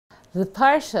The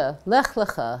parsha, Lech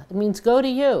Lecha, it means go to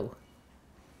you.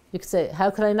 You could say, how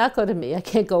could I not go to me? I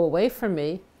can't go away from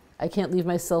me. I can't leave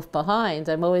myself behind.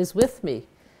 I'm always with me.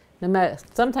 No matter,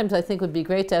 sometimes I think it would be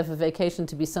great to have a vacation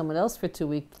to be someone else for 2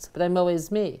 weeks, but I'm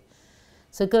always me.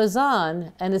 So it goes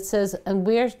on, and it says, and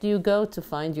where do you go to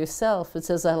find yourself? It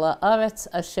says, Ala aretz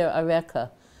asher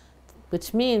areka,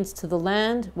 which means to the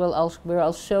land where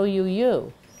I'll show you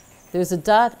you. There's a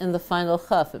dot in the final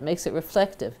chaf. It makes it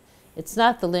reflective. It's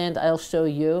not the land I'll show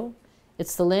you.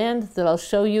 It's the land that I'll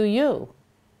show you you.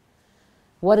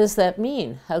 What does that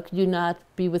mean? How could you not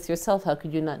be with yourself? How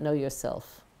could you not know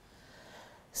yourself?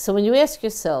 So when you ask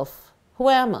yourself, who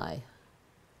am I?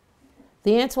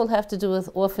 The answer will have to do with,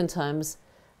 oftentimes,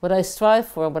 what I strive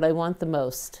for, what I want the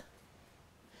most.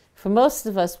 For most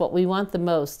of us, what we want the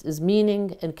most is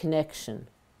meaning and connection.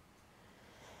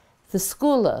 The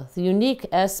skula, the unique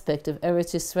aspect of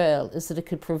Eretz Yisrael, is that it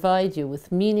could provide you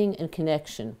with meaning and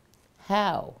connection.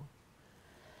 How?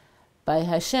 By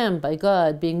Hashem, by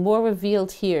God, being more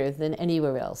revealed here than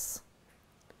anywhere else.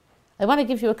 I want to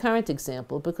give you a current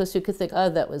example, because you could think, oh,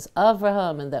 that was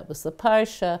Avraham, and that was the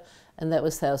Parsha, and that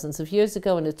was thousands of years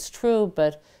ago, and it's true,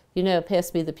 but, you know,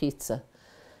 pass me the pizza.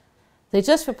 They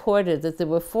just reported that there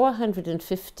were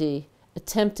 450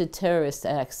 attempted terrorist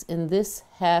acts in this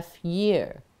half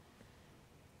year.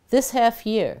 This half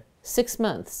year, 6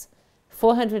 months,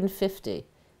 450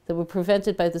 that were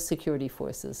prevented by the security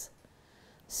forces.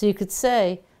 So you could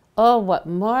say, oh, what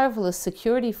marvelous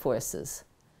security forces.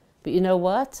 But you know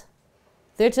what?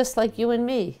 They're just like you and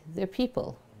me. They're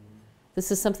people.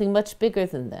 This is something much bigger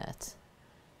than that.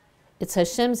 It's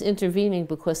Hashem's intervening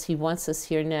because He wants us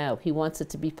here now. He wants it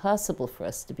to be possible for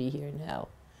us to be here now.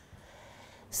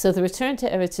 So the return to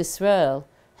Eretz Yisrael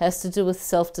has to do with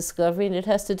self-discovery, and it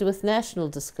has to do with national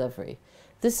discovery.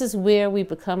 This is where we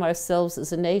become ourselves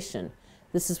as a nation.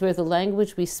 This is where the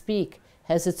language we speak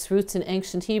has its roots in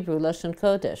ancient Hebrew, Lashon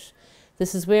Kodesh.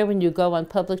 This is where, when you go on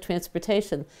public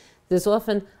transportation, there's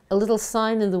often a little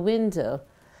sign in the window,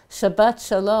 Shabbat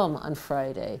Shalom on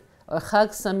Friday, or Chag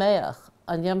Sameach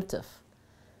on Yom Tov.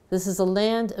 This is a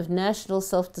land of national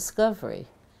self-discovery.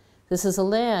 This is a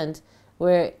land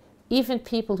where even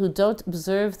people who don't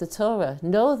observe the Torah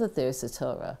know that there's a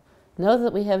Torah, know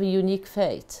that we have a unique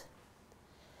fate.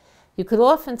 You could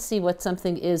often see what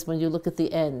something is when you look at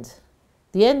the end.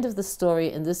 The end of the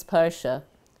story in this parsha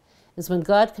is when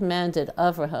God commanded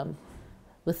Avraham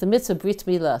with the mitzvah Brit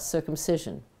Milah,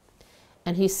 circumcision.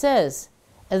 And He says,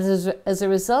 as a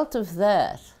result of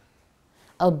that,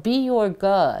 I'll be your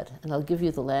God and I'll give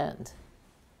you the land.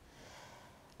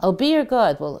 I'll be your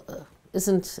God. Well,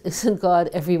 isn't God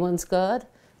everyone's God?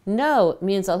 No, it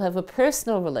means I'll have a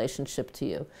personal relationship to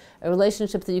you, a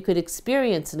relationship that you could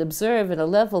experience and observe at a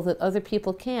level that other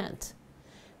people can't.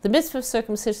 The mitzvah of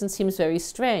circumcision seems very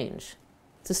strange.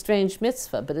 It's a strange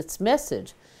mitzvah, but its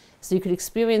message is so you could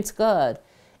experience God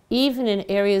even in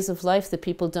areas of life that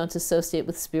people don't associate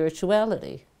with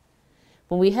spirituality.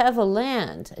 When we have a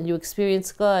land and you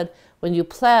experience God, when you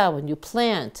plow, when you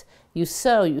plant, you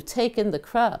sow, you take in the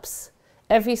crops.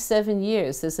 Every 7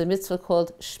 years there's a mitzvah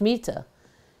called Shemitah,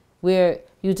 where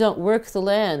you don't work the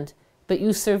land, but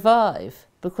you survive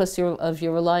because of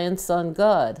your reliance on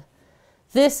God.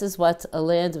 This is what a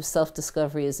land of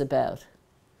self-discovery is about.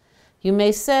 You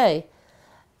may say,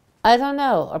 I don't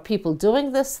know, are people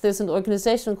doing this? There's an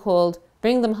organization called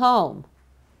Bring Them Home.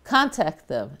 Contact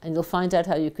them, and you'll find out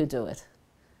how you could do it.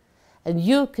 And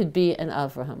you could be an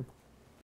Avraham.